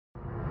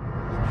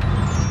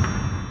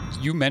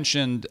You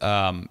mentioned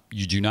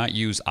you do not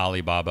use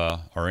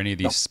Alibaba or any of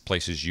these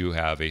places. You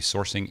have a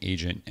sourcing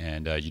agent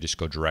and you just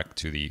go direct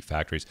to the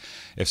factories.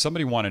 If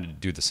somebody wanted to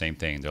do the same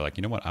thing, they're like,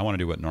 you know what, I want to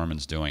do what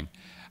Norman's doing.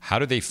 How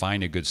do they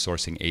find a good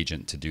sourcing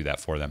agent to do that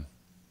for them?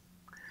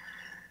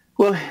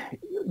 Well,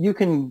 you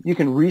can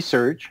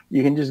research.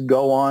 You can just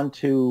go on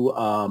to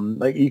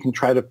you can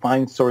try to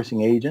find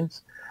sourcing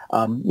agents.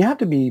 You have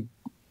to be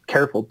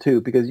careful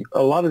too, because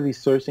a lot of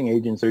these sourcing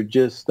agents are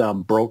just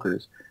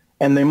brokers,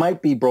 and they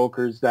might be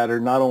brokers that are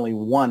not only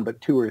one but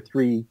two or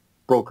three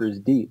brokers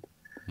deep.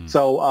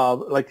 So,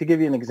 like to give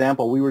you an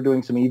example, we were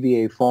doing some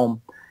EVA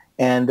foam,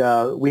 and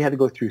we had to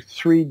go through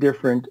 3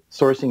 different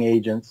sourcing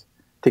agents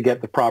to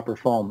get the proper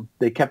foam.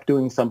 They kept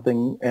doing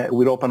something.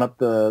 We'd open up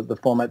the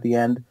foam at the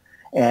end,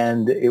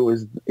 and it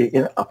was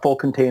in a full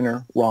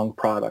container, wrong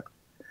product.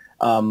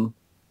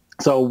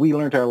 So we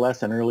learned our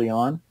lesson early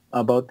on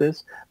about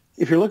this.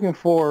 If you're looking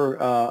for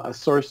a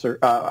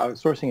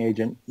sourcing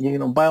agent,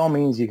 by all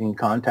means, you can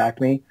contact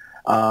me.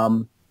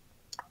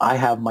 I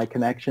have my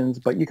connections,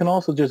 but you can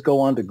also just go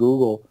on to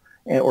Google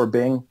or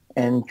Bing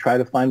and try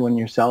to find one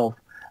yourself.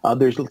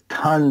 There's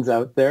tons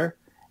out there.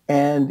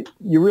 And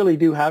you really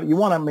you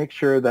want to make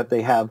sure that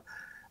they have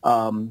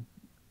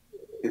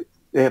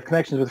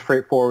connections with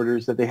freight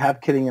forwarders, that they have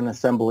kitting and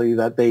assembly,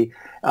 that they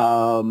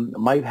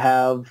might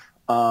have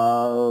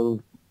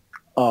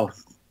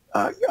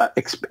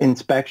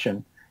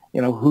inspection.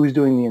 Who's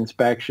doing the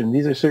inspection.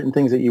 These are certain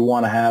things that you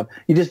want to have.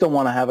 You just don't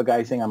want to have a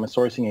guy saying, I'm a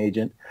sourcing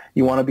agent.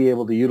 You want to be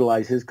able to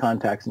utilize his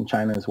contacts in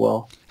China as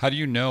well. How do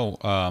you know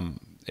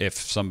if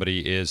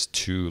somebody is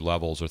 2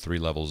 levels or 3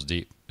 levels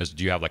deep?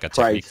 Do you have like a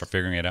technique for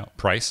figuring it out?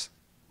 Price.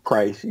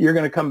 You're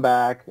going to come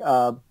back.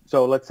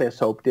 So let's say a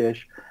soap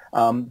dish.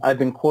 I've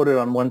been quoted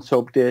on one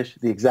soap dish,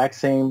 the exact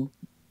same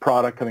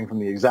product coming from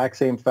the exact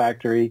same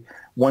factory.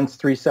 One's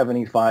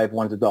 $3.75,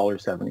 one's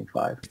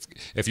 $1.75.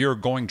 If you're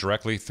going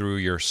directly through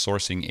your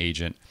sourcing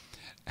agent,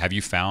 have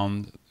you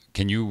found,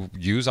 can you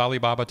use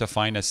Alibaba to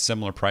find a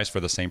similar price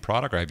for the same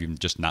product, or have you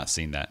just not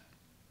seen that?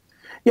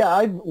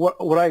 Yeah,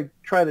 what I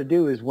try to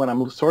do is when I'm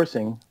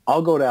sourcing,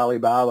 I'll go to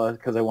Alibaba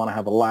because I want to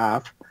have a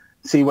laugh,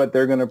 see what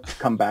they're going to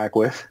come back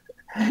with,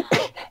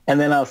 and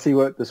then I'll see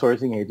what the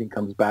sourcing agent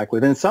comes back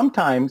with. And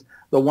sometimes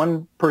the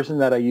one person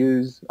that I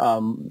use,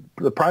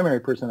 the primary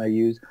person I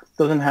use,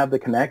 doesn't have the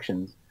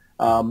connections.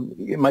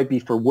 It might be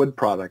for wood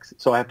products,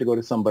 so I have to go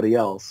to somebody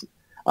else.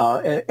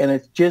 And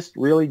it's just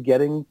really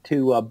getting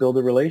to build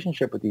a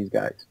relationship with these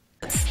guys.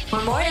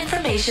 For more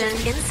information,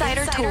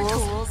 insider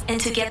tools, and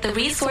to get the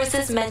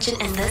resources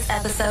mentioned in this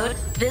episode,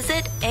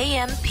 visit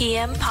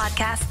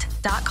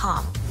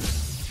AMPMpodcast.com.